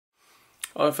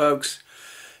Hi folks,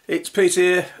 it's Pete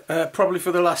here, probably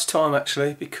for the last time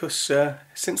actually, because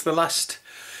since the last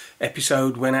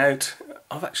episode went out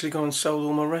I've actually gone and sold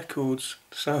all my records,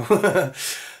 so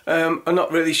I'm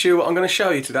not really sure what I'm going to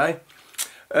show you today,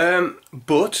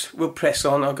 but we'll press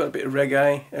on. I've got a bit of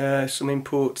reggae, some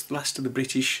imports, last of the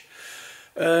British,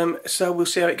 so we'll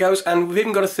see how it goes, and we've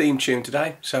even got a theme tune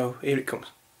today, so here it comes.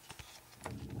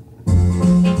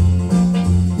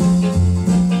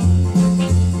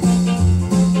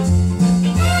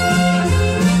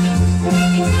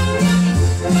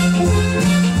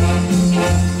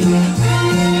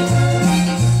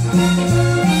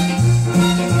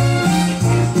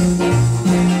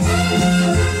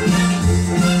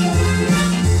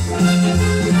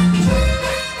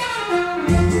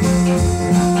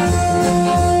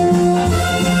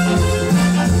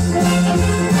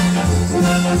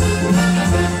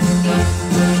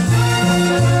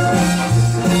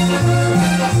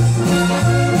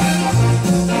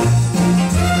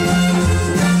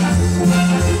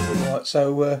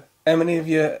 So, how many of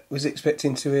you was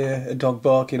expecting to hear a dog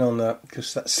barking on that?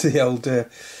 Because that's the old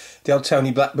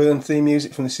Tony Blackburn theme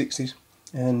music from the 60s.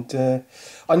 And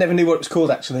I never knew what it was called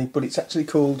actually, but it's actually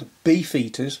called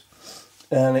Beefeaters,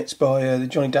 and it's by the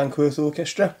Johnny Dankworth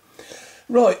Orchestra.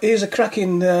 Right, here's a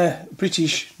cracking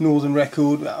British Northern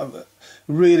record,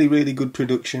 really, really good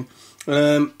production.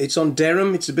 It's on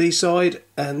Derham, it's a B-side,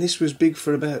 and this was big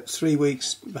for about 3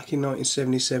 weeks back in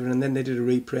 1977, and then they did a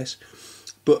repress.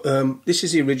 But this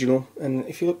is the original, and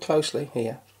if you look closely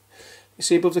here, you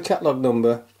see above the catalogue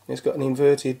number, it's got an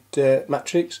inverted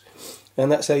matrix,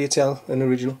 and that's how you tell an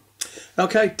original.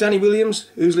 Okay, Danny Williams,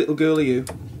 whose little girl are you?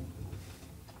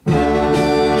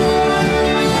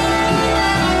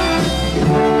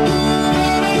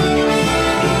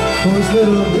 Whose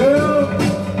little girl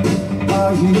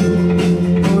are you?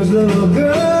 Whose little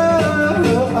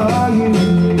girl are you?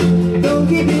 Don't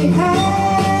keep me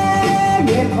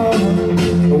hanging on.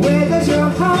 Where does your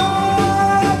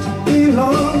heart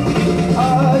belong?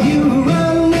 Are you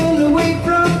running away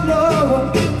from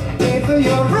love? If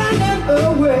you're running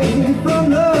away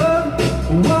from love,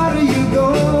 what are you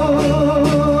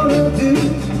gonna do?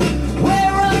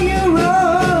 Where are you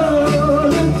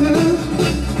running to?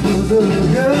 Who's the little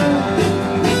girl?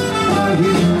 Are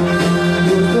you?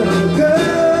 Who's the little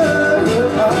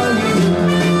girl? Are you?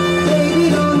 Baby,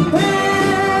 don't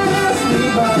pass me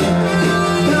by.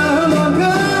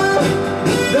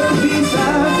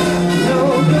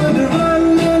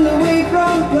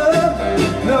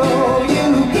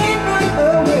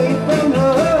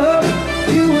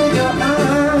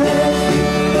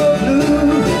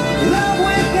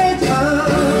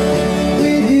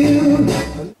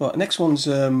 Right, next one's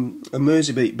a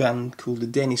Merseybeat band called the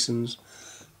Denisons,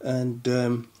 and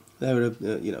they were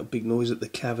a big noise at the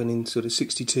Cavern in sort of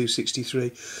 62,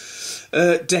 63.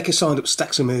 Decca signed up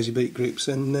stacks of Merseybeat groups,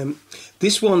 and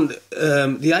this one,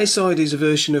 the A-side is a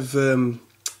version of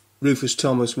Rufus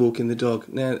Thomas, Walking the Dog.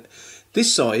 Now,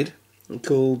 this side,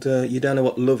 called You Don't Know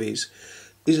What Love is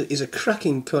a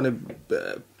cracking kind of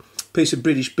piece of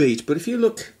British beat, but if you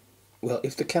look, well,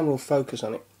 if the camera will focus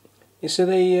on it, you see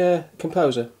the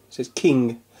composer, it says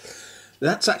King.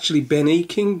 That's actually Benny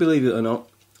King, believe it or not,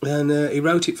 and he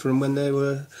wrote it for them when they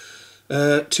were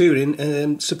touring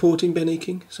and supporting Benny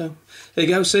King. So there you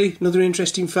go, see, another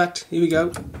interesting fact. Here we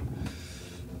go.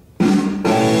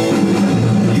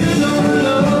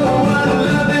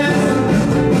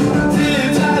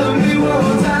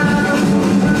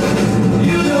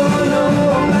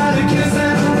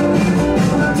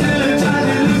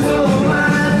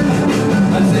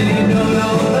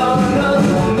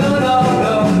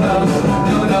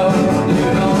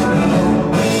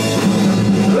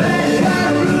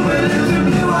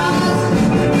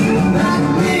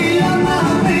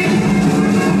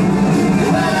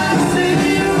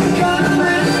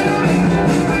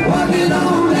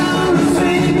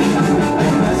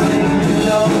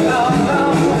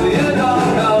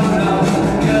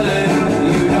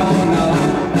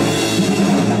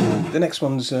 The next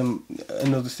one's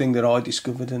another thing that I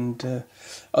discovered, and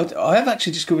I have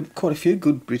actually discovered quite a few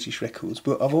good British records,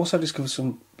 but I've also discovered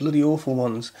some bloody awful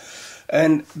ones.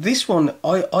 And this one,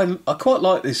 I quite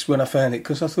like this when I found it,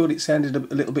 because I thought it sounded a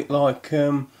little bit like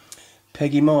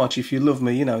Peggy March, If You Love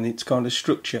Me, you know, in its kind of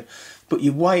structure. But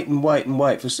you wait and wait and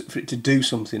wait for it to do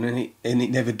something, and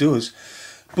it never does.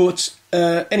 But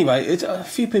anyway, a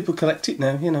few people collect it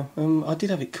now, you know. I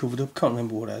did have it covered up, can't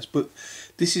remember what it is, but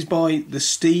this is by the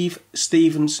Steve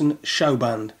Stevenson Show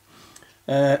Band.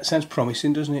 Sounds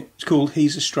promising, doesn't it? It's called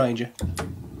He's a Stranger.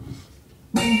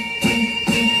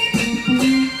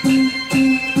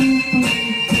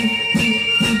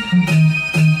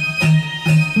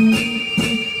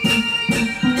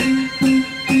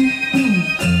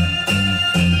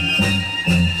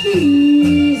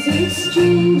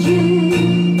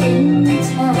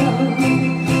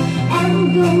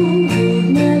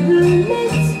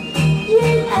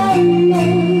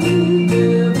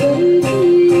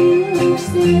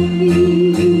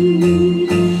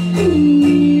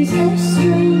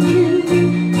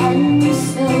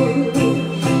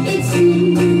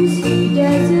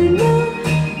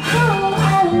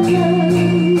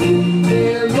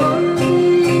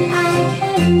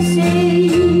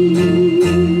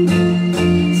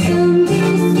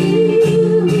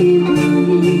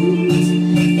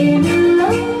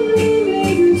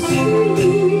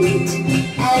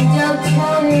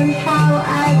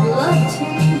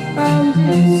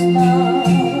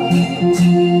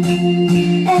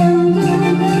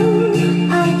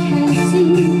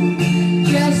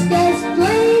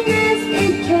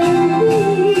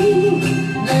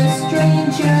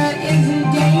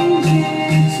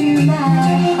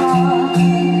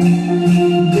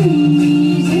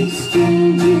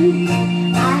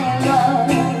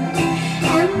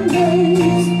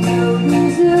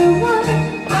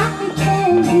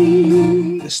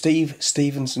 Steve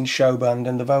Stevenson show band,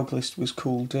 and the vocalist was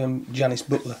called Janice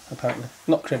Butler, apparently.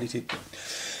 Not credited.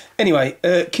 Anyway,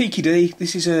 Kiki D,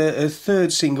 this is a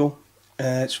third single.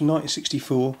 It's from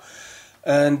 1964,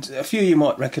 and a few of you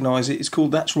might recognise it. It's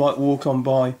called That's Right, Walk On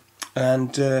By,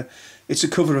 and it's a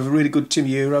cover of a really good Timmy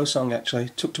Euro song, actually,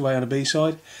 tucked away on a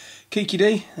B-side. Kiki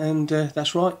D, and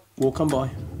That's Right, Walk On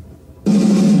By.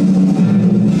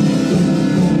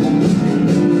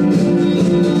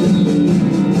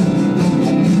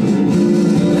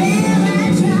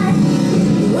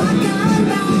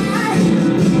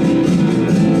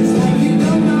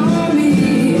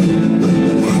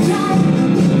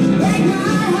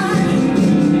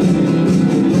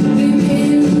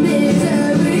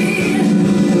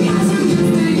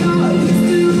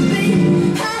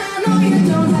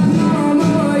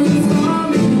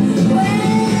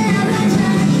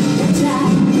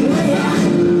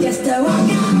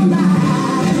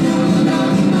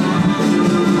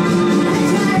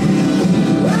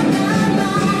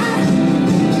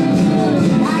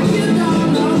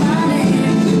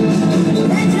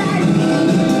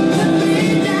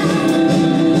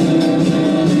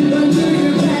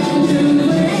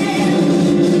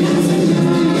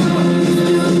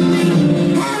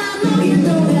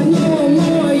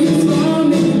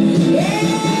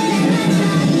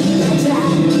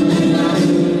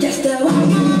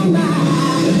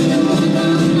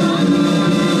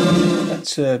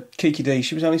 Kiki D,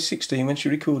 she was only 16 when she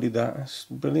recorded that. That's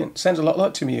brilliant. Sounds a lot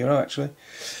like Timmy Euro, actually.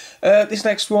 This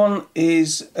next one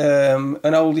is an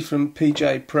oldie from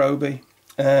PJ Proby.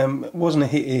 It wasn't a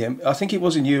hit here. I think it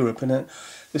was in Europe, and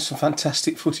there's some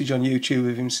fantastic footage on YouTube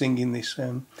of him singing this,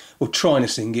 or trying to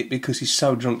sing it, because he's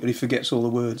so drunk that he forgets all the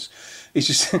words. He's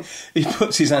just he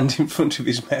puts his hand in front of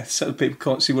his mouth so people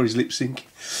can't see what he's lip sync.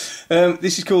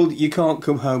 This is called You Can't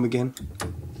Come Home Again.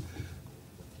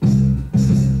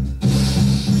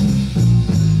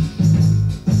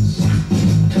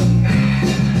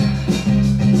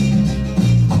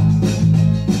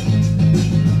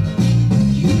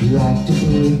 Like to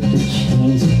break the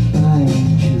chains that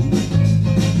bind you,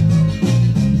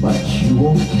 but you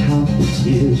won't count the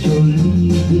tears you're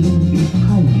leaving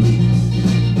behind you.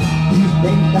 You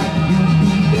think that you'd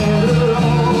be better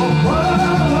off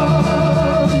alone,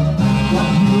 but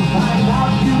you find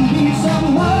out you need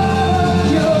someone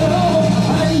you know,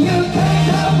 and you can't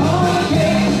come home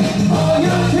again. All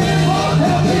your tears won't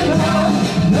help you now.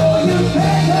 No, you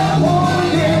can't come home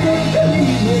again.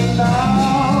 Believe me now.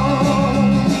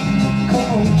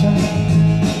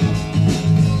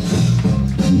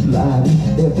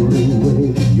 Every way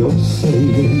you're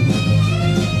saying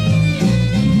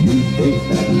you think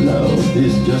that love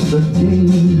is just a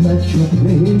game that you're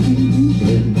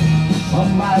playing.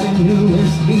 Somebody new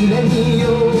is stealing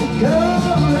your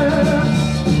colors,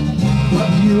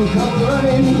 but you come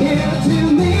running here to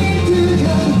me to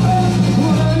confess.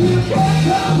 Well, you can't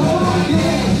come home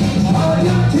again. All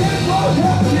your tears won't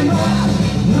help you now.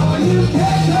 No, you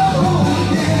can't come home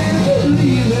again.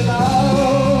 Believe it now.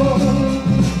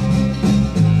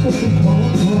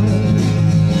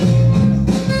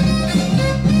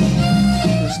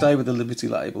 I'll stay with the Liberty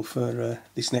label for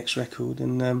this next record,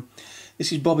 and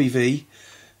this is Bobby V.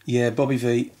 Yeah, Bobby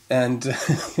V. And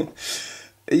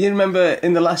you remember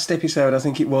in the last episode, I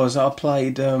think it was, I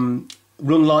played Run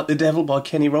Like the Devil by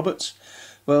Kenny Roberts.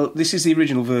 Well, this is the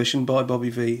original version by Bobby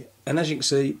V, and as you can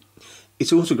see,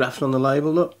 it's autographed on the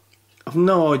label. Look, I've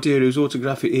no idea whose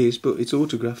autograph it is, but it's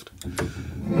autographed.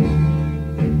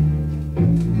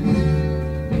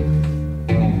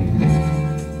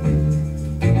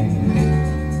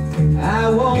 I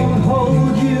won't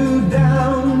hold you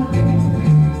down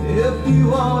if you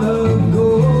wanna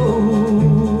go.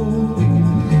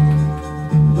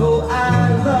 Though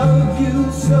I love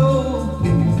you so,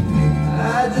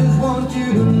 I just want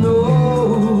you to know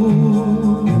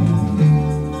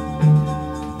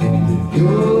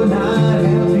you're not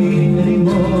happy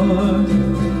anymore,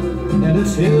 and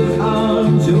it's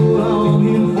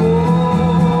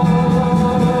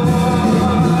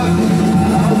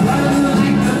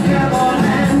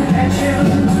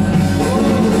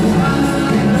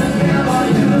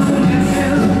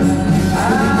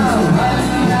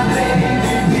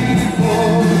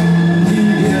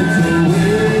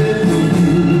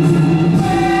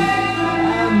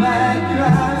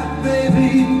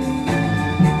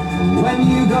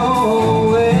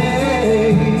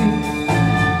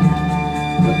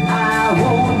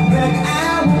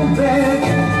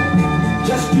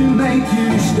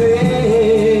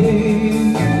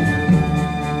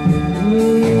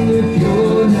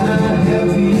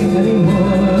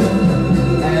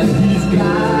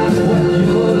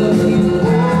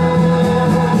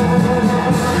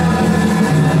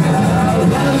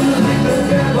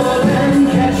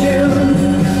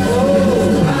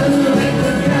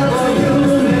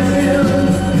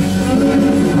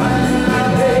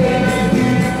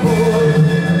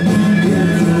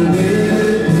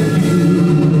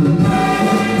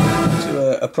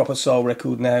proper soul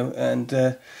record now, and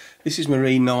this is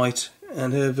Marie Knight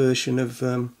and her version of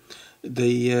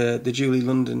the Julie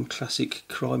London classic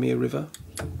Cry Me a River.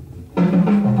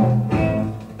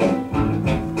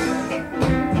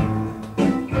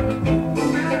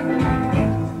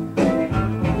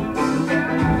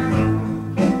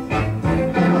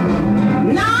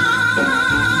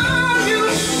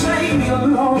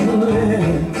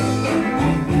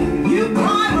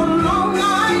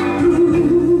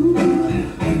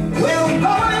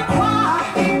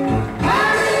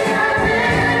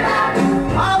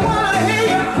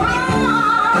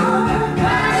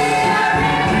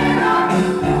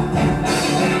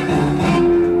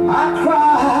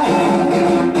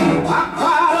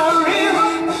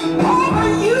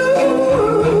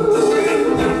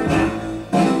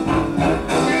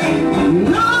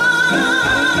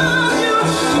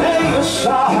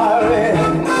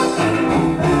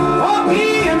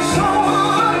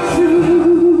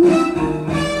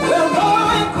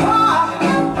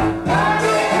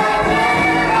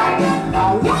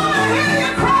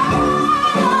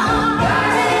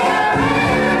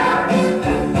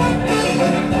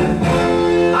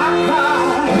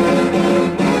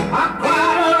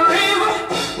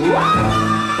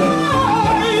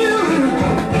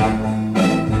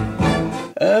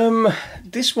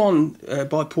 This one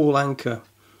by Paul Anka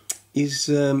is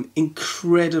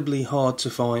incredibly hard to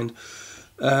find.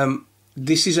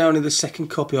 This is only the second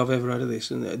copy I've ever had of this,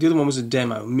 and the other one was a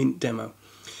demo, mint demo.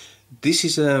 This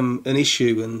is an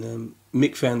issue, and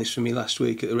Mick found this for me last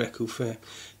week at the record fair.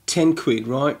 10 quid,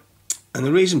 right? And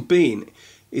the reason being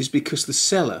is because the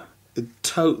seller had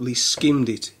totally skimmed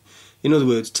it. In other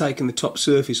words, taken the top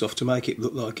surface off to make it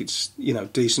look like it's, you know,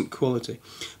 decent quality,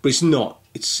 but it's not.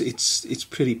 It's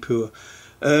pretty poor.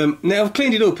 Now I've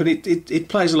cleaned it up and it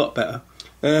plays a lot better.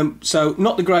 So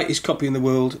not the greatest copy in the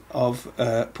world of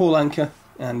Paul Anka,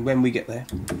 and When We Get There.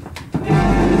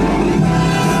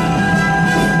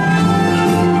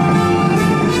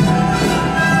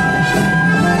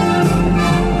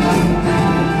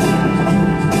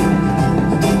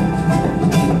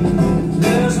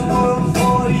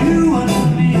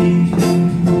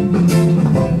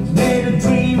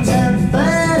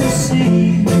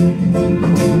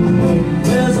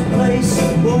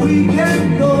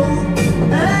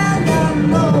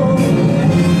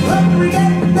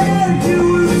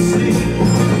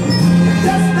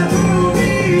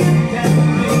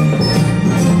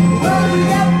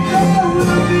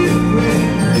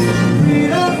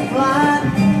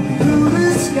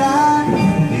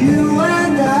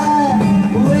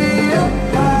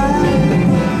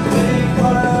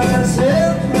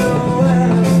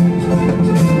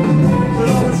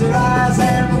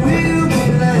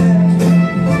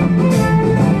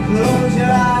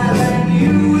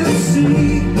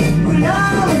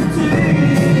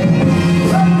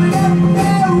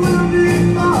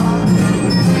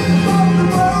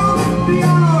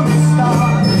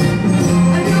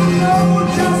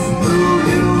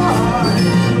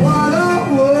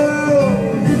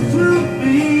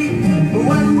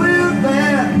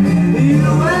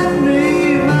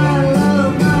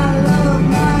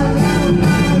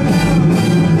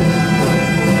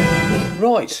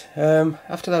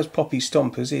 After those poppy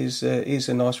stompers, here's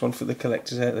a nice one for the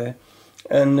collectors out there.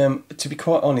 And to be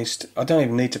quite honest, I don't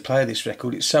even need to play this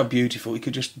record. It's so beautiful. You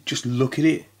could just look at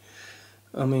it.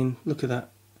 I mean, look at that.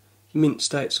 Mint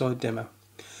stateside demo.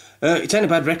 It ain't a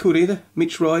bad record either.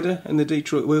 Mitch Ryder and the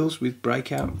Detroit Wheels with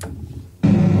Breakout.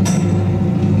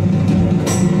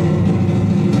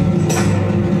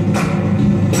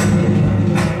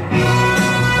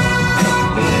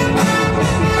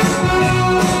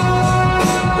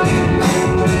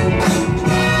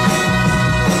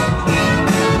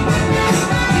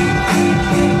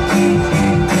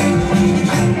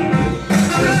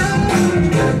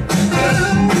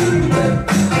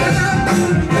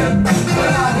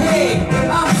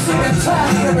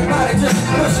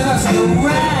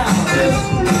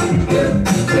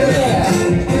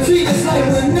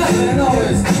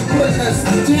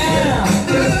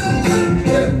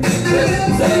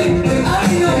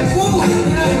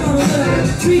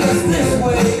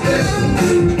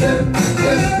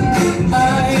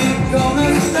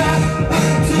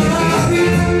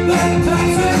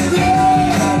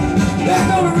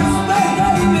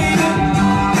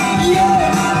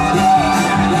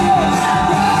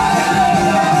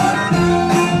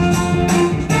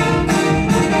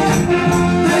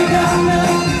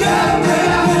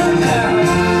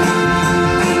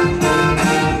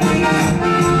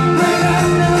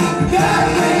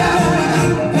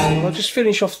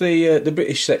 Finish off the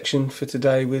British section for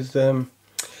today with a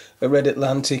Red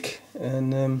Atlantic,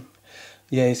 and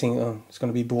yeah, you think, oh, it's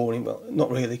going to be boring. Well,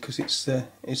 not really, because it's the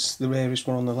rarest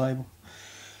one on the label.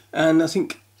 And I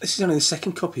think this is only the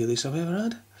second copy of this I've ever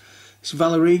had. It's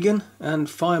Valerigan and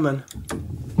Fireman.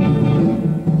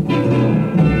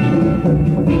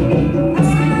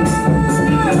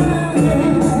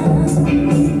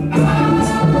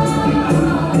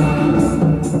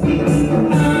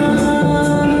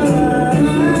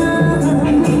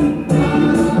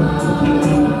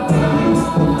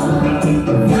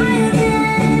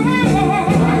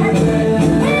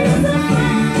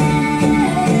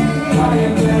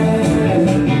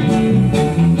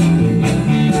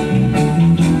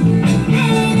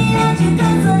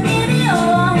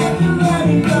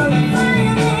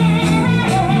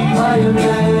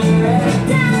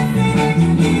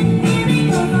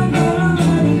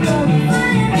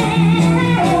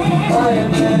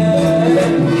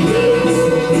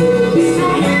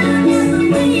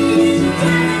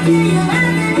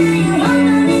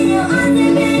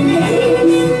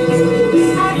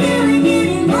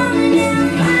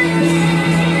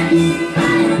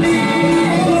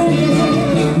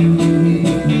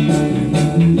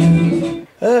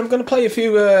 I'm going to play a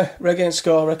few reggae and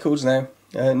ska records now,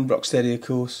 and rocksteady of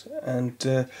course, and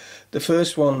the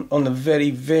first one on the very,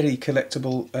 very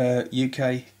collectible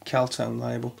UK Caltone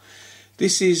label.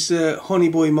 This is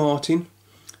Honeyboy Martin,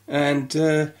 and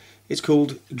it's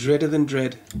called Dreader Than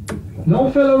Dread. Now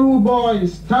fellow rude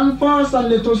boys, stand fast and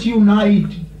let us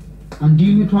unite and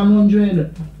deal with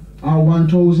 100 or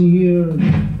 1,000 years.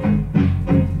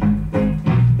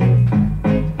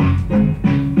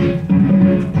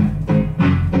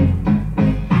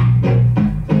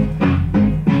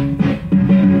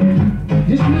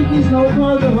 Now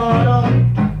call the harder.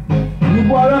 You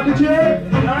boy Rocketeer?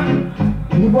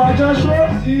 You boy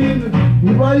Joshua?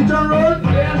 You boy Hit and Run?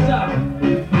 Yes, sir.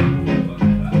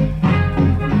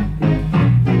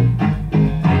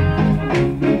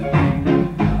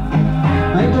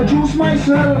 I introduce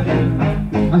myself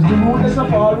as the rudest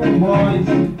of all rude boys.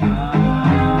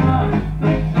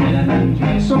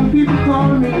 Some people call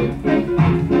me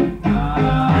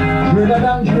Dreader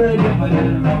Than Dread.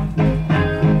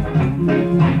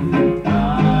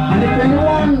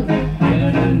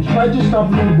 Try to stop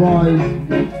you boys.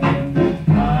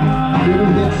 You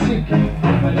will get sick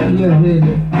in your head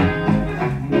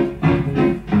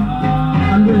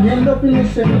and will end up in the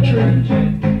cemetery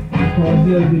because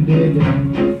they'll be dead.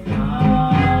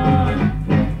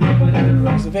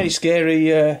 It's a very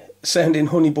scary sounding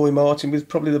Honeyboy Martin with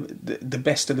probably the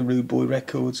best of the Rude Boy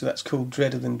records. So that's called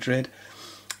Dreader Than Dread.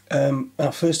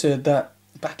 I first heard that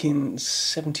back in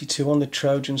 '72 on the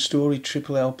Trojan Story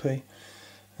triple LP.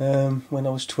 When I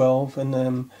was 12,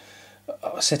 and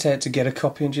I set out to get a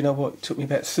copy, and you know what, it took me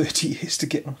about 30 years to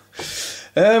get one.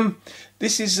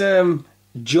 This is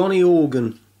Johnny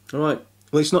Organ. Alright,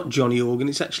 well, it's not Johnny Organ,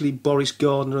 it's actually Boris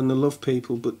Gardner and the Love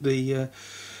People, but I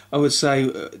would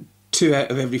say 2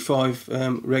 out of every 5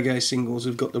 reggae singles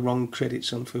have got the wrong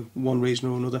credits on for one reason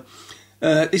or another.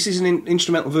 This is an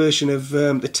instrumental version of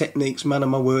the Techniques' Man of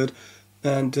My Word,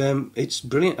 and it's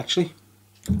brilliant actually.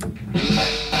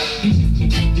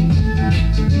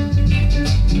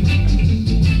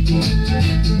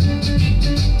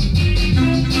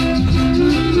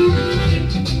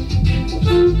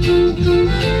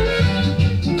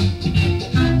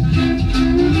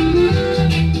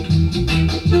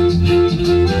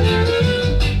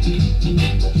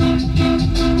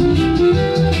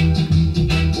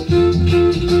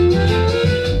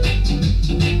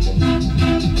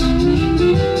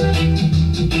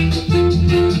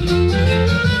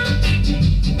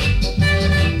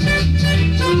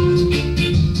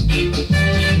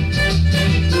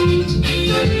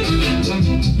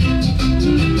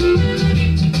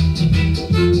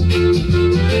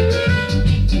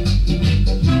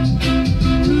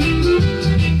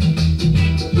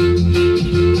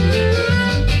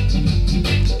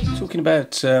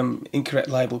 About incorrect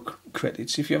label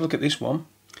credits, if you have a look at this one,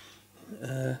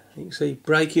 you can see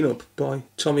Breaking Up by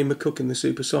Tommy McCook and the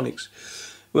Supersonics.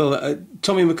 Well,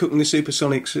 Tommy McCook and the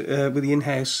Supersonics with the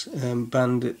in-house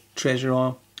band at Treasure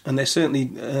Isle, and they're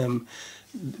certainly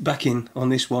backing on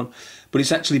this one, but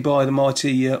it's actually by the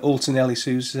mighty Alton Ellis,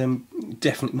 who's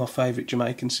definitely my favourite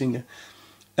Jamaican singer,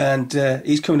 and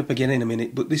he's coming up again in a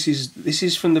minute. But this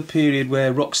is from the period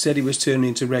where rocksteady was turning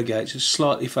into reggae. It's just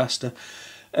slightly faster,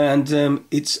 and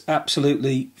it's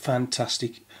absolutely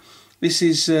fantastic. This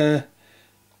is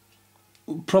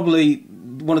probably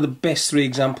one of the best 3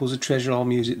 examples of Treasure Isle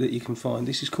music that you can find.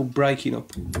 This is called Breaking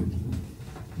Up.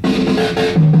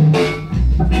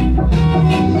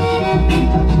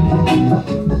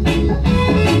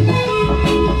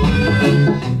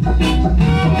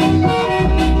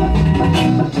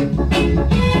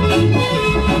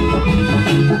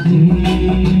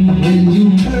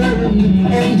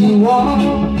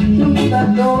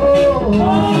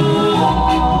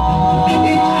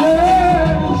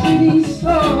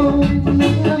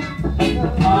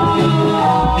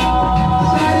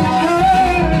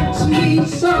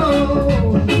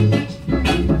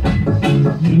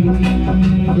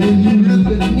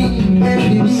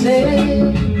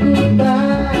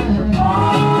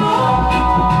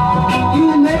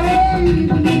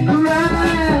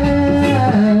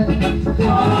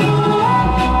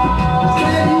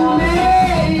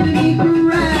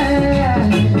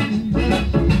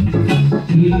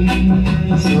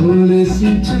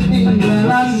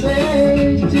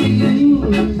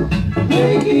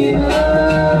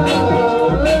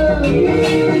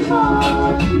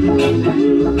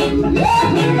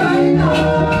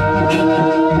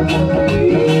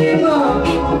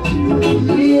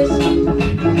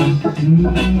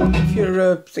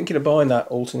 thinking of buying that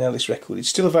Alton Ellis record. It's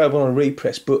still available on a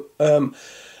repress, but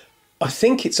I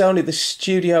think it's only the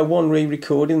Studio One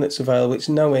re-recording that's available. It's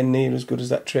nowhere near as good as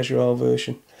that Treasure Isle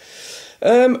version.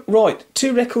 Right,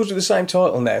 2 records with the same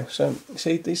title now. So,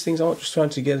 see, these things aren't just thrown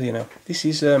together, you know. This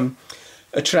is a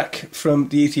track from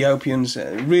the Ethiopians,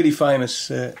 a really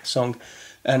famous song,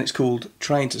 and it's called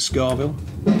Train to Scarville.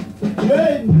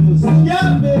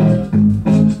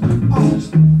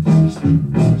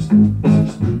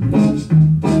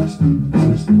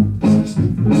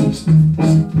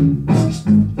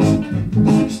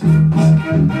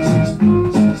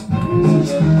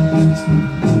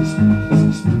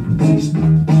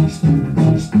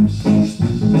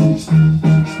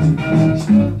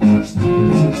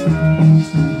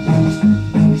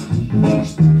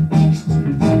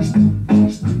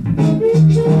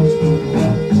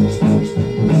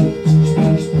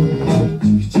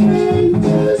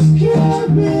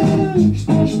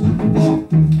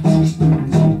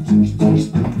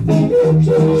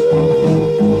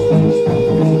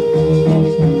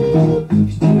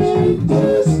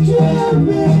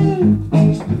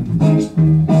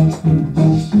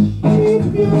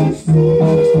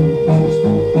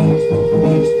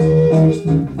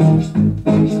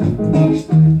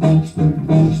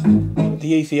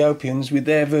 Ethiopians with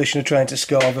their version of Train to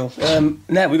Scarville.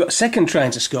 Now we've got a second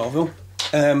Train to Scarville.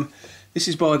 This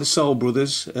is by the Soul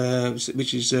Brothers,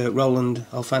 which is Roland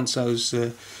Alfonso's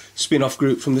spin-off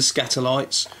group from the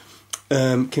Scatterlights,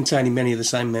 containing many of the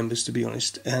same members, to be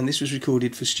honest. And this was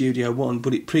recorded for Studio One,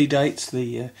 but it predates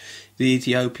the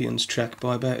Ethiopians track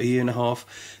by about a year and a half.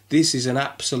 This is an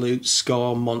absolute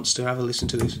ska monster. Have a listen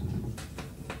to this.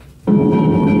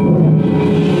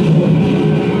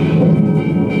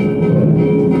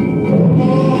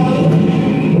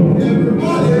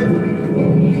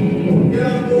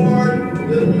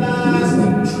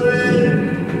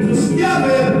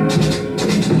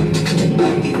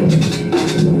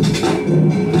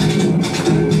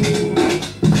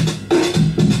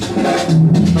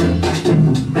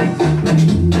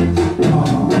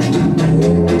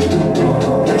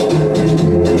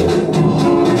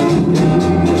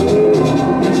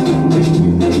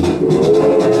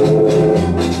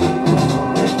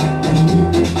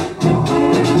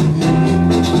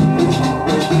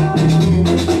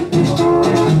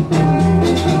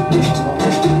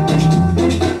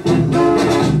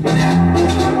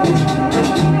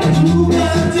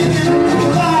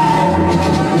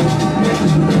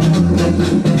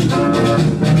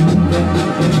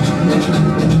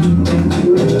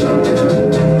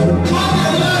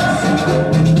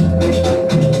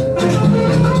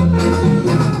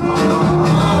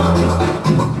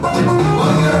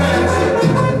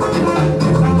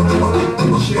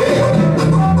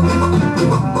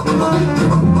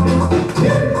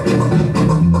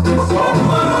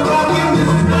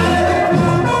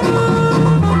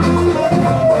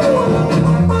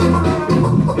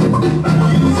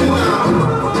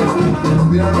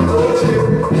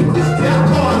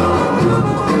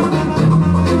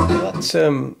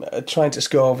 Trying to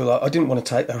Scarville. I didn't want to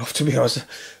take that off, to be honest,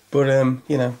 but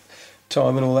you know,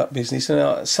 time and all that business,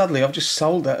 and sadly I've just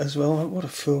sold that as well. What a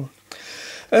fool.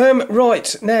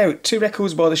 Right, now 2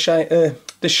 records by the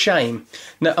Shame.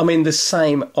 No, I mean the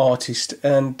same artist,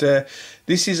 and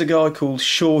this is a guy called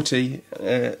Shorty,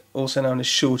 also known as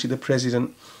Shorty the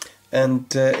President,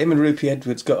 and him and Rupie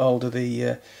Edwards got hold of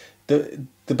the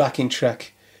backing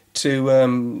track to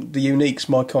the Unique's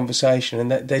My Conversation, and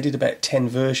they did about 10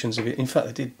 versions of it. In fact,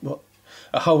 they did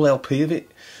a whole LP of it.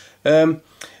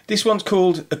 This one's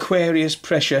called Aquarius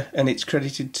Pressure, and it's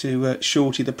credited to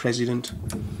Shorty the President.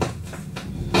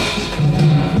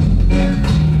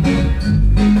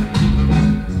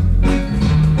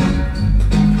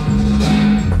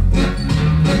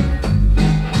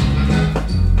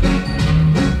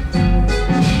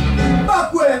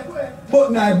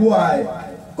 But my boy,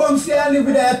 come say and live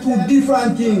with that 2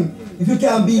 different things. If you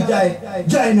can't beat that,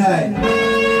 join I.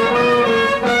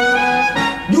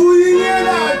 Do you hear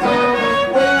that?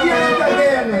 Well, hear it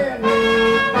again.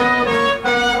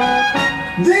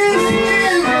 This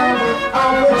is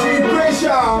poetry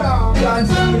pressure. Can't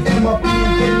see them up in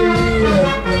the real.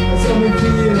 That's how me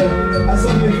feel. That's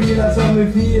how me feel. That's how me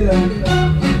feel. That's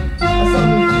how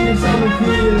me feel. That's how me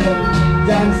feel.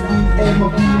 Dance keep them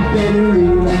up in the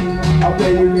real. I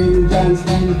play the real dance, I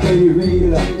play the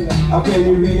real. I play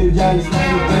the real dance, I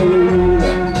play the real.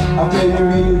 I play the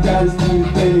real dance, I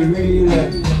play the real.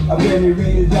 I play the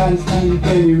real dance, I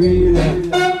play the real.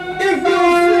 If you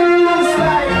slip and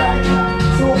slide,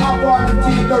 so I want to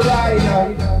take a ride.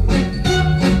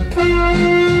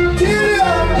 Till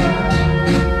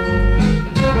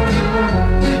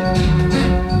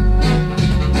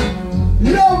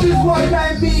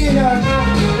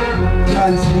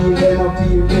can't sleep, them I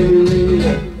feel very real.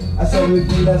 I saw me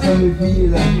feel, I saw me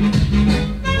feel.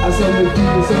 I saw me feel,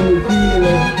 I saw me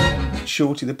feel.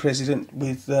 Shorty the President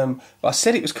with, I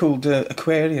said it was called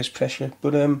Aquarius Pressure,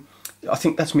 but I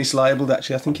think that's mislabelled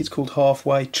actually. I think it's called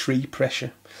Halfway Tree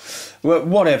Pressure. Well,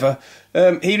 whatever.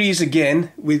 Here he is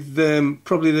again with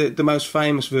probably the most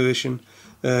famous version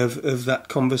of that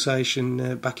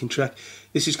conversation backing track.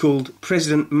 This is called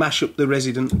President Mash Up the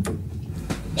Resident.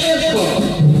 Here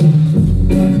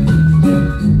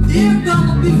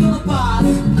come the people of the past.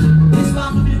 This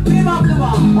man will be the cream of the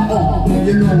bar.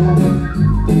 You know,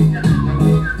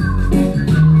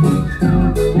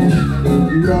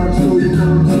 you rock, slow you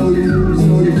move, slow you move,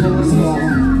 slow you go slow.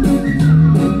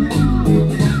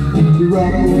 You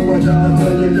rock over that,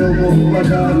 tell you love over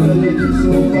that, tell you kiss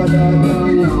over that,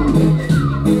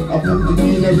 I put the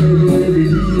deal every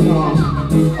deal.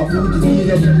 I put the deal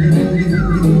every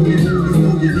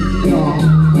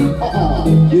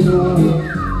you know.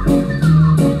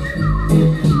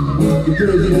 The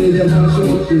president, the marshal,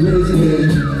 the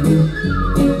resident.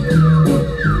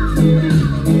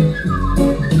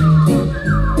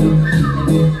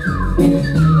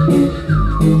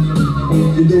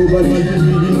 Nobody can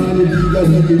be the man, the bigger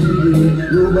than the bigger.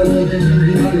 Nobody can be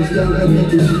the man, the stronger than the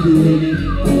bigger.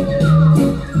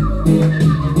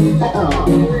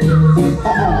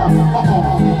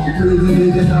 The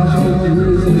president, the marshal, the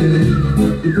resident.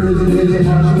 The president, the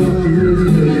marshal, the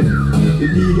resident. The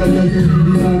bigger than the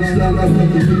man, the stronger than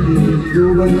the bigger.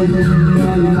 Nobody can be the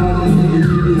man,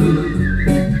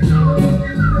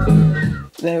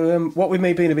 the Now, what with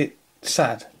me being a bit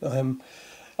sad,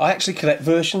 I actually collect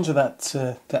versions of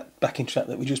that backing track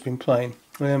that we've just been playing.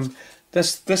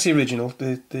 That's the original,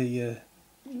 the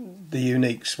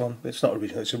Uniques one. It's not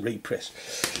original; it's a repress.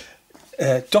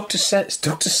 Dr.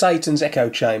 Satan's Echo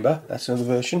Chamber. That's another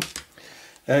version.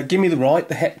 Give Me the Right,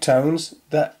 the Heptones.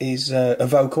 That is a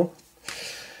vocal.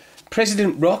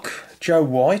 President Rock, Joe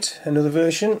White, another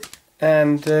version.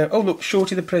 And oh look,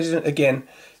 Shorty the President again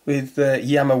with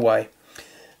Yamaway.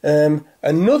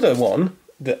 Another one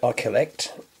that I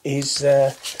collect is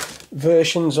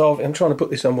versions of, I'm trying to put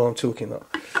this on while I'm talking that,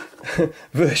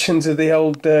 versions of the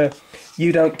old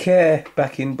You Don't Care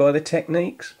backing by the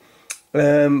Techniques,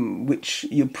 which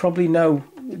you probably know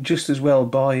just as well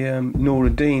by Nora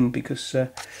Dean, because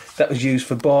that was used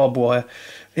for Barbed Wire.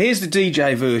 Here's the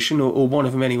DJ version, or one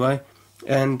of them anyway,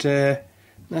 and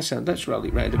let's roll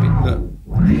it round a bit. Look,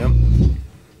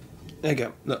 there you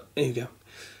go. Look, there you go.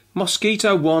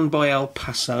 Mosquito 1 by El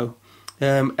Paso.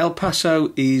 El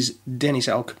Paso is Dennis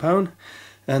Al Capone,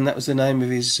 and that was the name of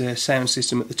his sound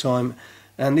system at the time.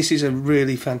 And this is a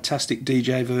really fantastic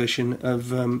DJ version of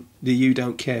the You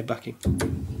Don't Care backing.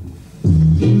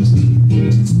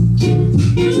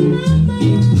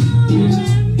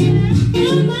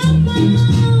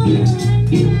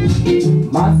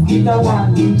 Mosquito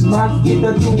 1,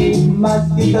 mosquito 2,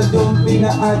 mosquito jump in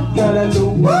a hot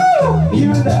callaloo. Woo!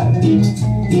 Hear that?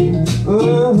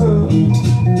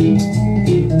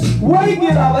 Wake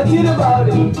it up, I tell about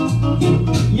it.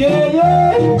 Yeah,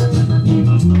 yeah.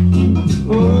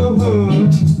 Woo!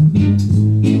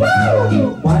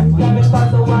 One time it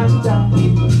pass one time.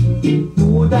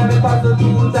 Two time it pass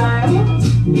 2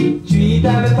 times. 3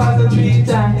 time it pass 3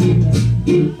 times.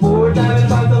 4 time it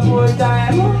pass 4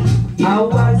 times.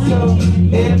 Aguaso,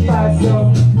 El Paso,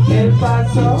 El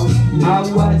Paso,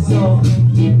 Aguaso.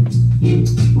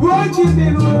 Work it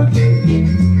and work it.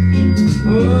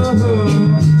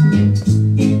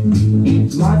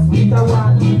 Mosquito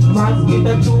 1,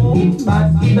 mosquito 2,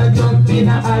 mosquito jump in a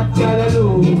hot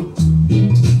callaloo.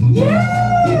 Yeah,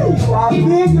 you are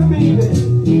big, baby.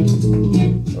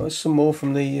 Oh, some more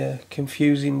from the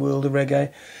confusing world of reggae.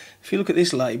 If you look at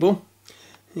this label,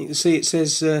 you can see it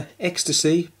says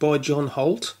Ecstasy by John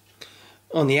Holt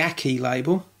on the Aki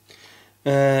label.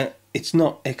 It's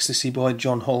not Ecstasy by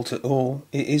John Holt at all.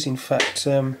 It is in fact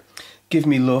Give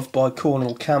Me Love by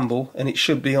Cornel Campbell, and it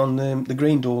should be on the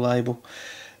Green Door label.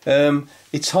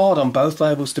 It's hard on both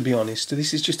labels, to be honest.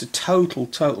 This is just a total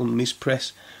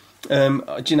mispress. Do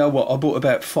you know what? I bought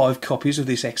about 5 copies of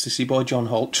this Ecstasy by John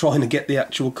Holt, trying to get the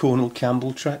actual Cornel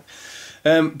Campbell track.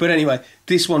 But anyway,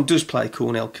 this one does play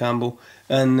Cornel Campbell,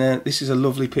 and this is a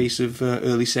lovely piece of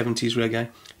early 70s reggae.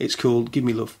 It's called Give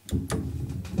Me Love.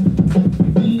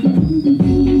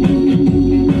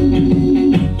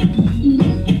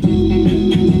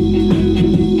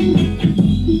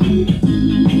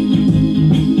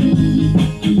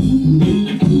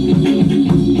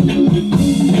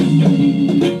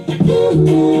 Give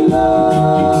me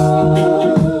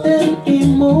love and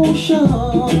emotion,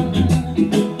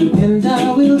 and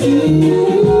I will give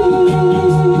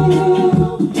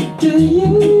to you.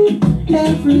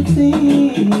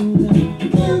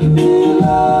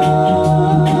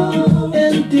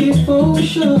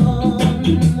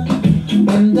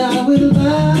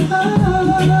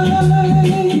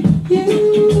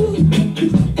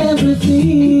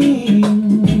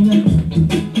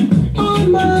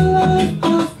 life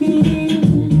I've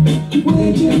been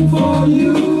waiting for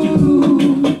you.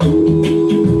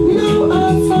 Now I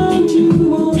found you,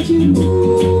 won't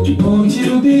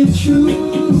you be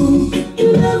true? You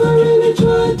never really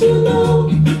tried to know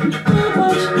how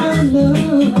much I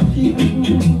love you.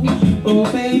 Oh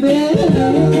baby,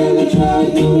 never really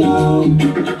tried to know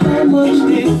how much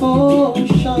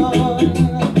devotion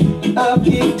I'll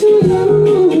give to you.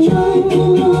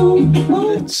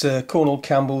 It's Cornell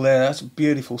Campbell there. That's a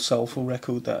beautiful soulful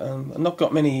record. That I've not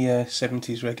got many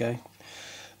 70s reggae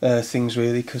things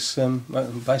really, because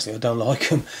basically I don't like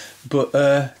them, but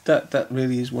that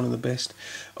really is one of the best.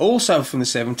 Also from the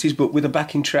 70s, but with a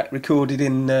backing track recorded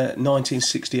in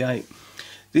 1968.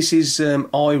 This is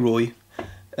Iroy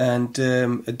and a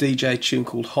DJ tune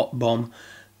called Hot Bomb.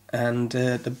 And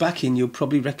the backing you'll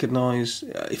probably recognise,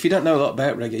 if you don't know a lot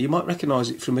about reggae, you might recognise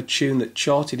it from a tune that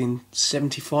charted in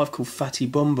 75 called Fatty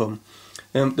Bum Bum,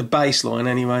 the bass line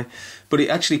anyway, but it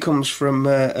actually comes from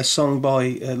a song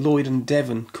by Lloyd and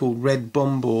Devon called Red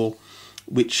Bum Ball,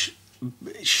 which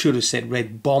should have said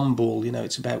Red Bomb Ball, you know,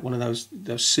 it's about one of those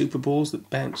super balls that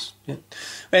bounce. Yeah.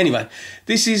 Anyway,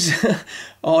 this is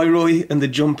Iroy and the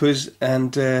Jumpers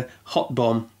and Hot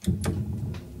Bomb.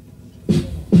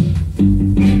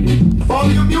 For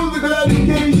your musical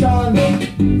education,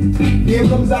 here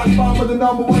comes that bomb with the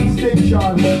 #1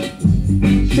 station.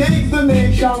 Shakes the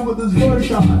nation with his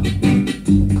version.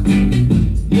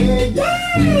 Yeah,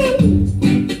 yeah!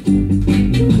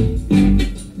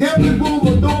 Give me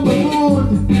boom, don't be mood.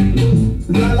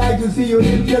 'Cause I like to see you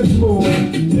hit your smooth.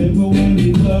 Remember when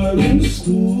we were in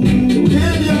school?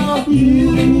 Yeah, yeah!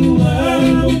 You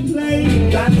were playing.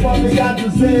 That's what we got to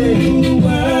say. You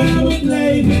were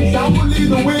playing. Some will lead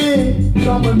the way.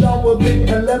 Come and down with me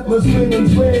and let me swing and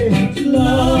sway.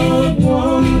 Love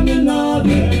one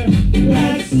another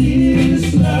like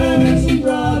sisters and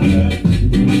brothers.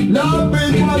 Love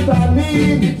is what I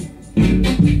need.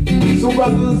 So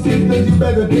brothers and sisters, you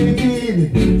better take heed.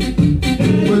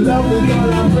 For love is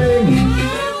all I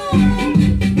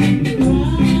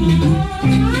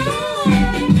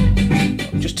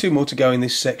bring. Just two more to go in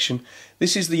this section.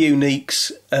 This is the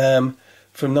Uniques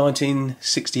from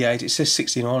 1968. It says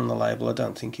 69 on the label. I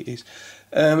don't think it is.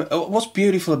 What's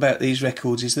beautiful about these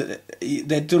records is that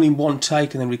they're done in one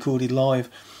take and then recorded live.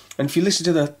 And if you listen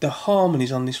to the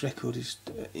harmonies on this record, is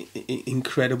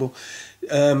incredible.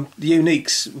 The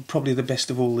Uniques were probably the best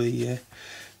of all the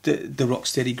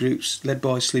rocksteady groups, led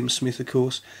by Slim Smith, of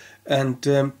course. And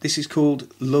this is called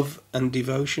Love and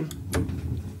Devotion.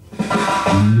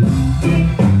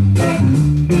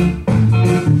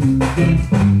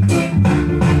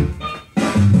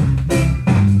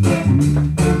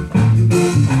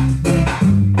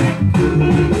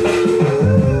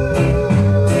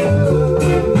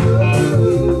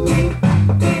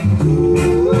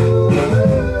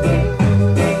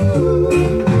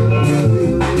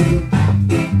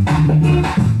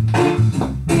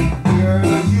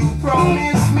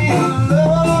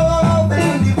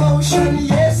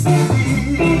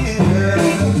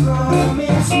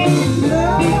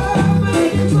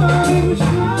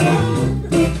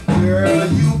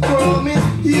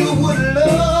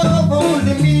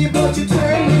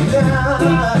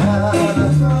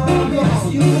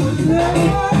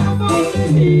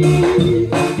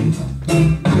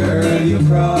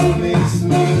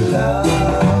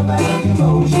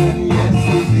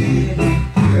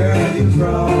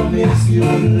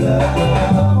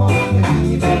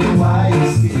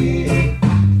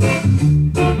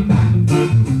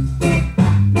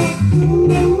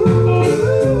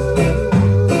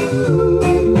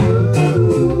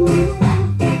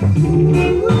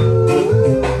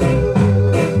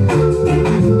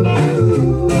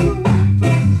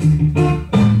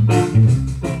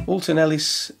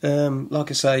 Ellis, like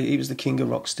I say, he was the king of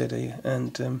rocksteady,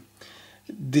 and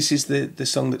this is the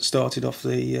song that started off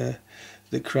the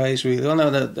craze. Really, I know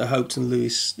that the Hopes and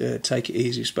Lewis Take It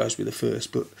Easy was supposed to be the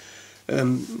first, but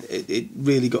it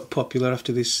really got popular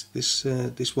after this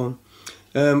one.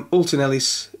 Alton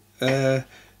Ellis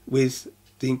with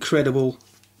the incredible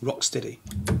Rocksteady.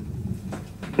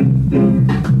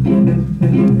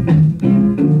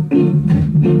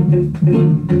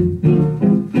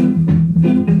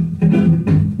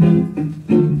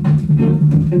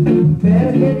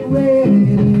 Better get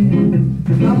ready,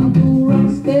 come to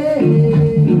Rocksteady.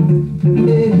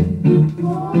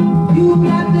 You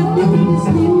got to do this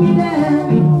thing down,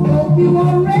 hope you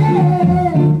are ready.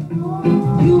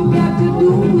 You got to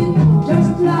do it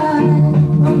just like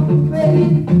I'm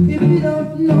afraid if you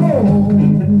don't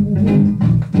know.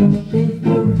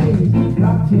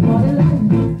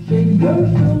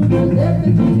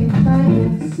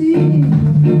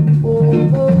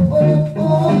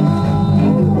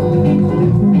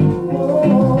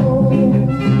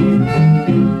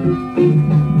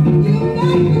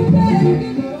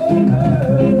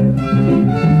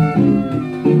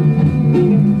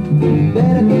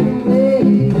 better get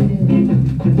ready,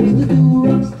 just to do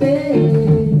rock steady.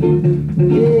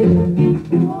 Yeah,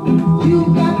 you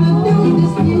got to do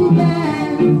this new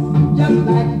dance just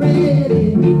like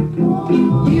Freddie.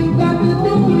 You got to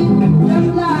do it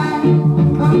just like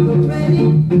Uncle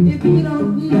Freddie. If you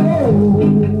don't know,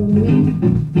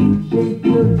 shake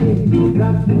your head,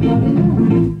 rock your body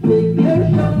down, shake your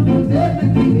shoulders,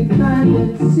 everything is fine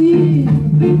and see.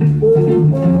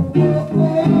 Oh, oh, oh, oh, oh,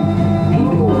 oh.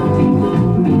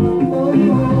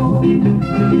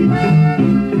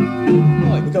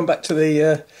 Right, we're going back to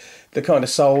the kind of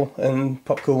soul and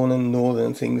popcorn and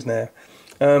northern things now.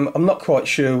 I'm not quite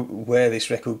sure where this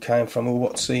record came from or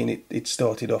what scene it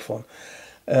started off on.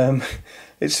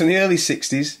 It's from the early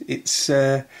 60s. It's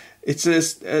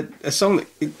a song.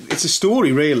 It's a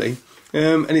story really,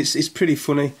 and it's pretty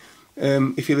funny.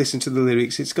 If you listen to the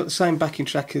lyrics, it's got the same backing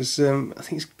track as I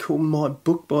think it's called "My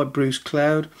Book" by Bruce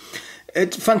Cloud.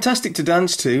 It's fantastic to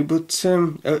dance to, but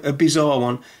a bizarre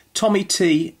one. Tommy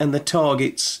T and the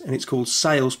Targets, and it's called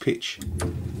 "Sales Pitch."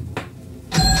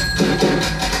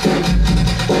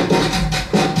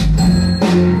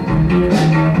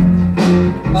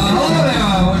 Hello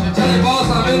there, would you tell your boss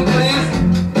I'm in, please?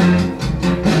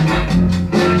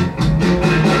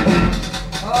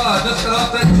 Oh, I just got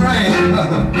off that train.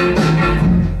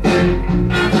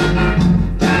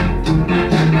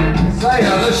 Say,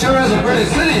 this sure is a pretty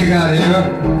city you got here.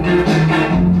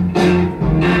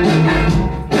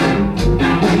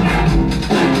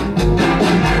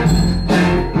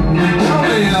 Tell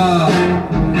me,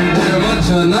 is there much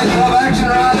nightclub action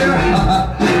around here?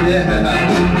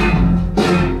 Yeah.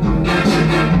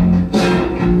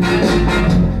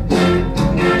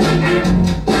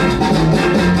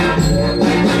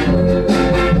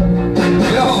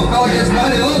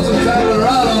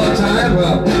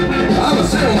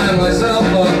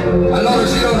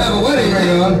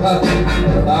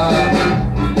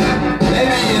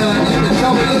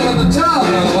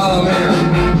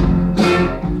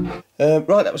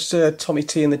 Right, that was Tommy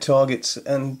T and the Targets,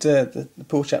 and the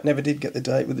poor chap never did get the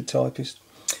date with the typist.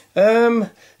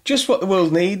 Just What the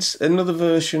World Needs, another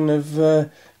version of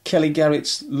Kelly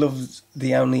Garrett's Love's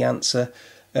the Only Answer.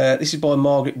 This is by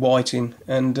Margaret Whiting,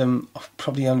 and I'll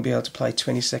probably only be able to play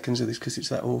 20 seconds of this because it's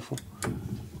that awful.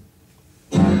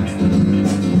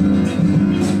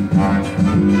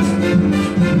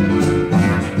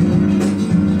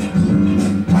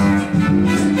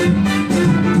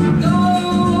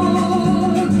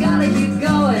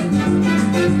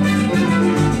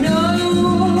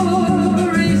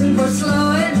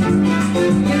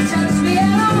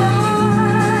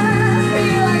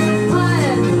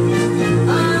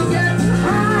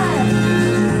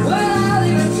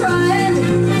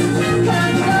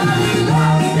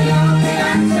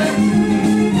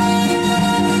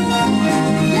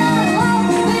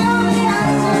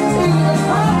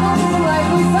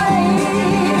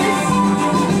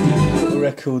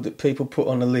 That people put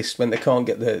on a list when they can't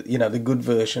get the good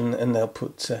version, and they'll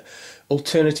put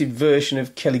alternative version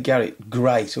of Kelly Garrett,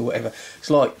 great, or whatever. It's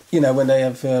like, when they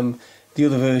have the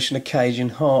other version of Cajun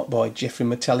Heart by Jeffrey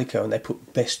Metallico, and they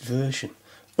put best version.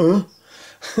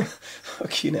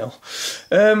 Fucking hell.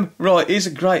 Right, here's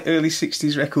a great early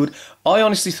 60s record. I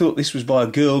honestly thought this was by a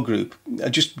girl group,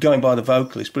 just going by the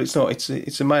vocalist, but it's not.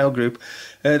 It's a male group.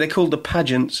 They're called the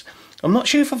Pageants. I'm not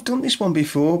sure if I've done this one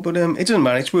before, but it doesn't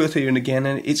matter, it's worth hearing again,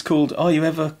 and it's called Are You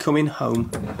Ever Coming Home?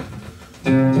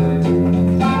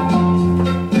 I'm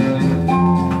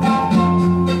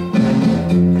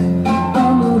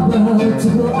about to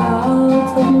go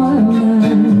out of my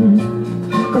mind,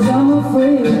 'cause I'm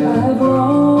afraid I've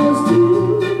lost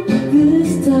you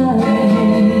this time.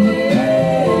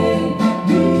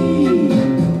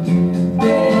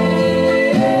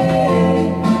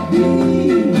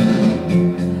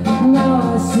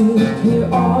 Here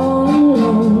all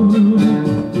alone,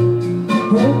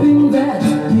 hoping that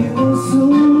you will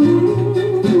soon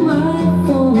leave my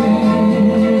phone.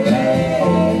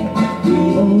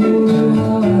 Oh,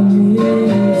 how I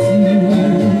miss you.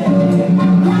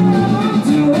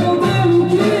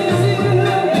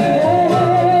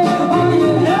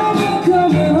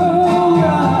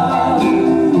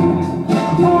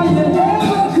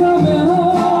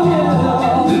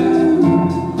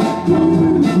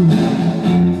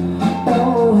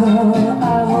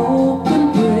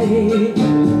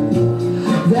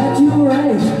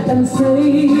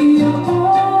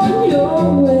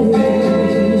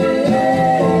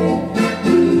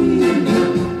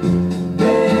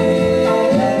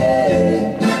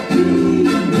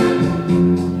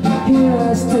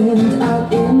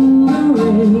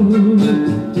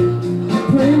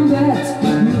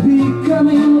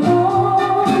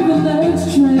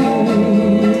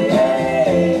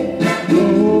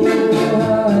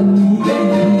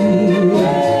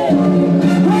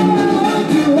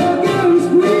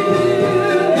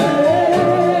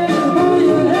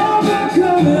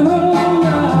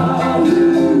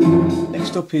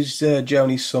 Next up is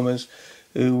Joni Summers,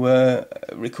 who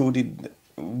recorded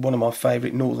one of my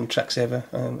favourite northern tracks ever.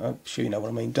 I'm sure you know what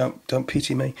I mean. Don't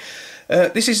pity me.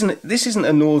 This isn't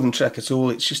a northern track at all.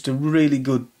 It's just a really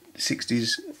good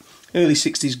 60s, early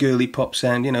 60s girly pop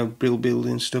sound. You know, brill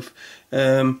building stuff.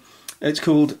 It's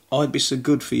called "I'd Be So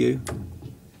Good For You."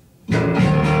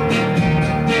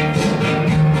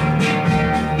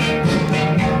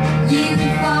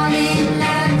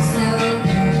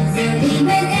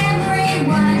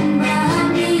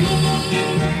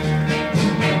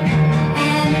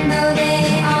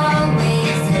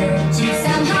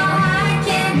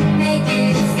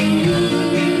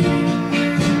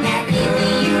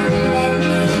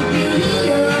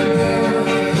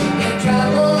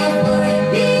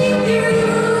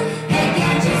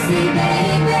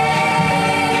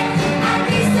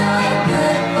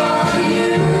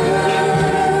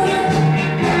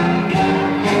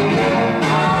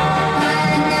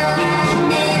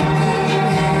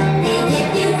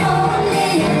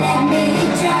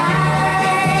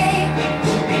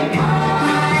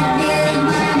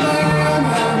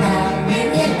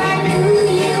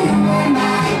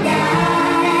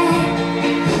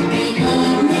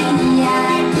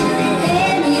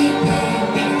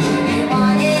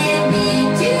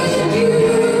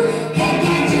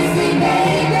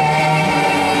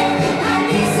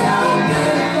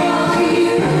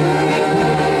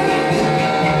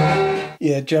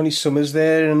 Joni Summers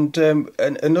there, and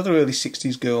another early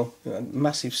 60s girl,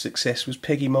 massive success, was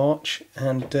Peggy March,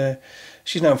 and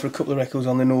she's known for a couple of records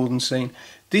on the northern scene.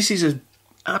 This is an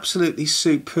absolutely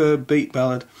superb beat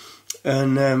ballad,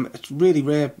 and it's really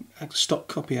rare stock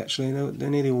copy actually. They're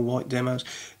nearly all white demos.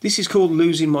 This is called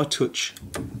 "Losing My Touch."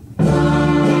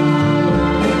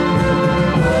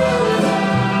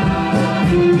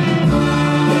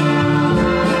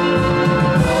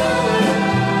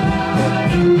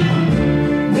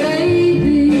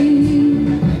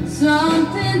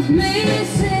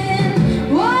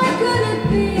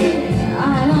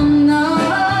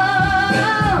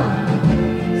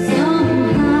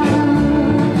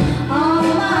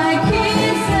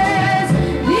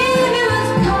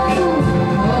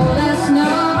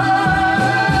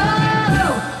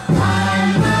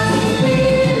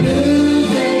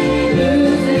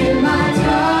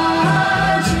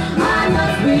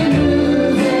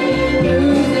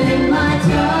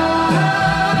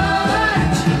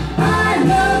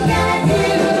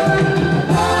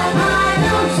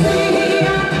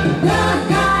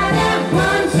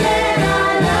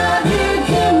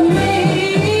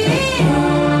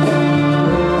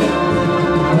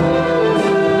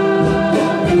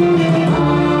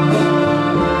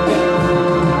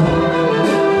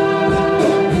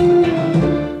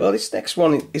 This next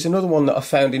one is another one that I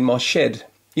found in my shed.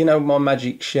 You know, my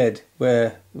magic shed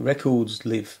where records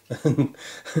live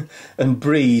and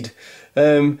breed.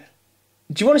 Do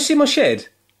you want to see my shed?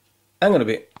 Hang on a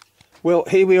bit. Well,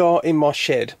 here we are in my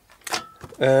shed.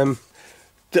 Honestly,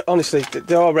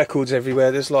 there are records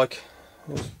everywhere. There's 1,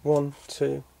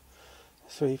 2,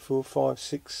 3, 4, 5,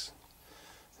 6,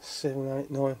 7,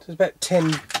 8, 9. There's about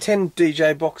 10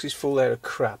 DJ boxes full there of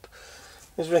crap.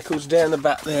 There's records down the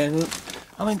back there. And,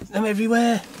 I mean, I'm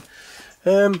everywhere.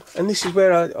 And this is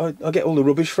where I get all the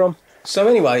rubbish from. So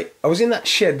anyway, I was in that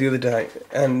shed the other day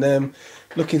and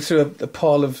looking through a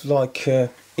pile of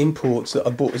imports that I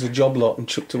bought as a job lot and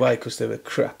chucked away because they were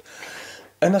crap.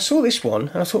 And I saw this one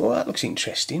and I thought, well, that looks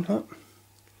interesting. Huh?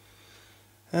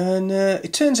 And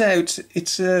it turns out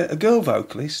it's a girl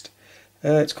vocalist.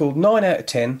 It's called 9 Out of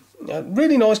 10. A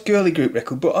really nice girly group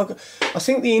record, but I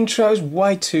think the intro's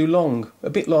way too long. A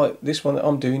bit like this one that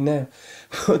I'm doing now.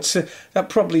 But that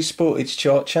probably spoiled its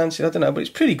chart chances. I don't know, but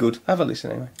it's pretty good. Have a listen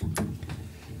anyway.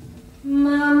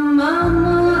 My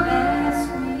mama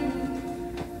asked me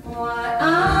why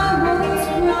I was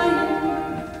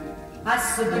crying. I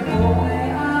said the boy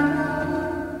I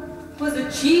loved was a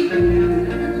cheap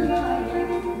lion.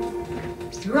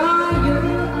 Dry your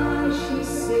eyes, she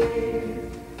said.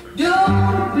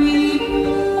 Don't be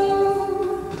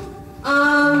blue. I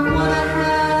wanna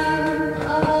have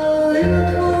a little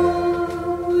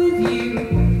talk with you.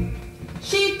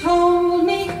 She told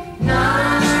me 9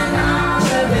 out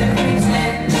of every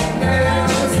 10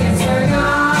 girls gets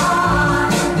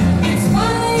forgot. It's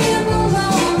funny it goes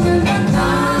on, but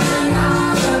 9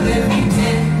 out of every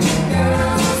 10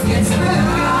 girls gets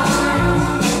forgot.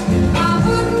 I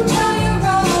wouldn't tell you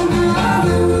wrong, I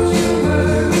wouldn't you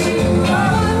worry.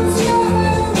 Once you're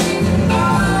hurry,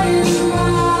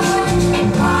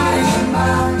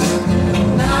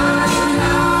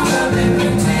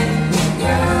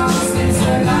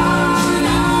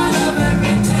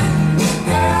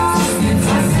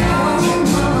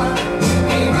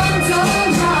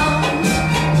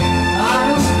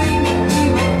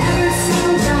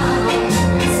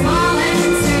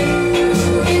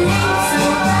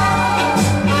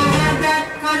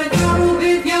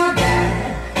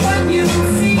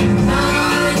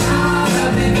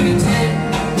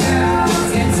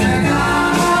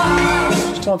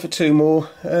 time for two more.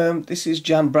 This is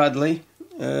Jan Bradley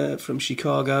from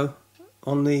Chicago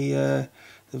on the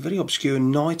very obscure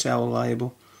Night Owl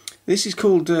label. This is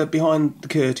called Behind the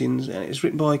Curtains, and it's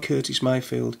written by Curtis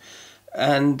Mayfield.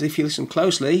 And if you listen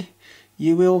closely,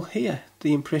 you will hear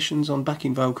the impressions on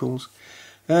backing vocals.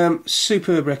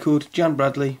 Superb record, Jan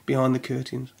Bradley, Behind the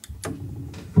Curtains.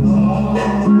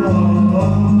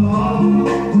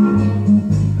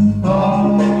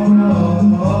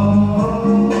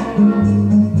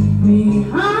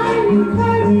 Behind the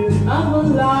curtains of a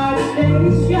large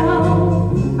stage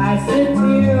show, I sit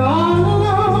here all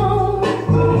alone.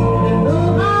 And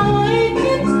though I wait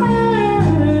in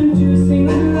turn to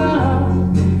sing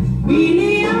love,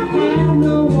 really I have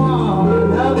no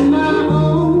one of my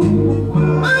own.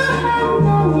 I have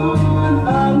no one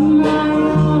of my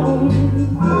own.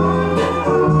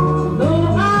 Though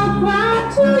I'll cry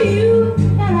to you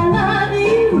that I love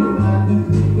you,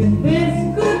 if this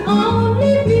could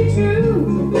only be true.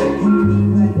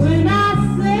 When I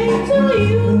say to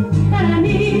you that I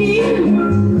need you,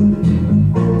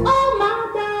 oh my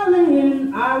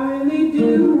darling, I really do.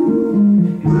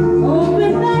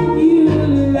 Hoping that you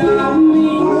love me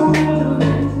too.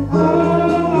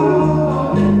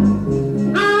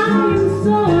 I'm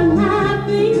so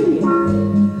unhappy,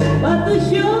 but the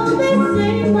show they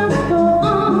say must go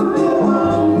on.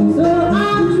 So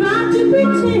I'll try to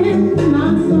pretend my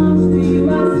songs to you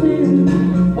I sing,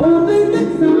 hoping that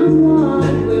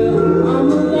someone will come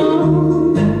along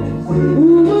who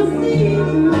will see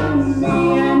through me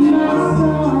and my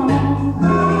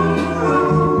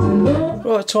song.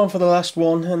 Right, time for the last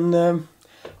one, and I'm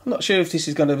not sure if this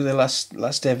is going to be the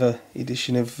last ever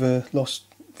edition of Lost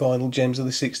Vinyl Gems of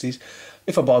the 60s.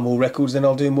 If I buy more records, then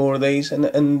I'll do more of these,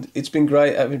 and it's been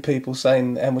great having people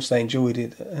saying how much they enjoyed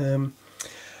it.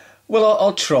 Well,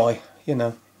 I'll try, you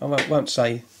know. I won't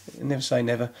say, never say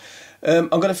never. I'm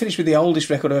going to finish with the oldest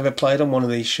record I've ever played on one of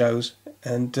these shows,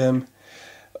 and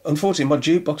unfortunately my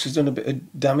jukebox has done a bit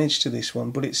of damage to this one,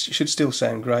 but it should still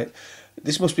sound great.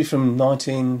 This must be from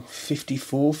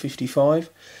 1954, 55.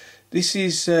 This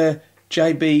is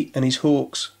JB and his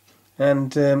Hawks,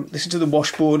 and listen to the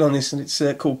washboard on this, and it's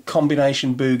called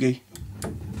Combination Boogie.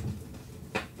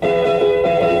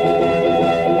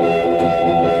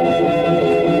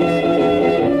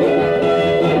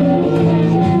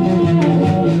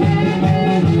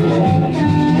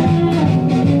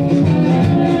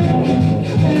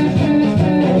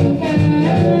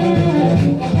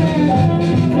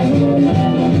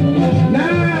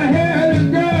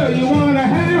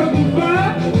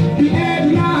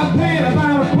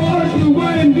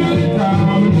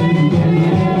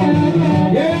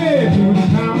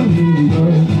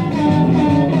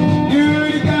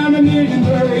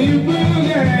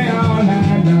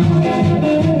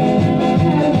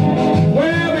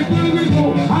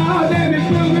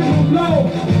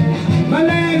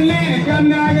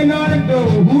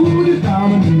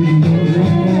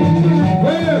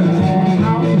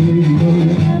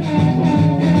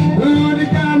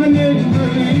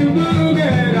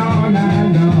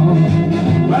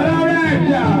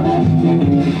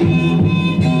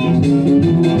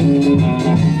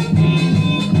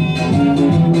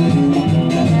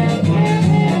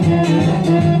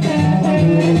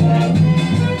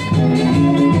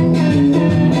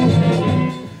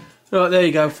 Right, there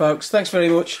you go, folks. Thanks very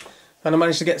much. And I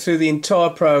managed to get through the entire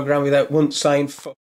programme without once saying fuck.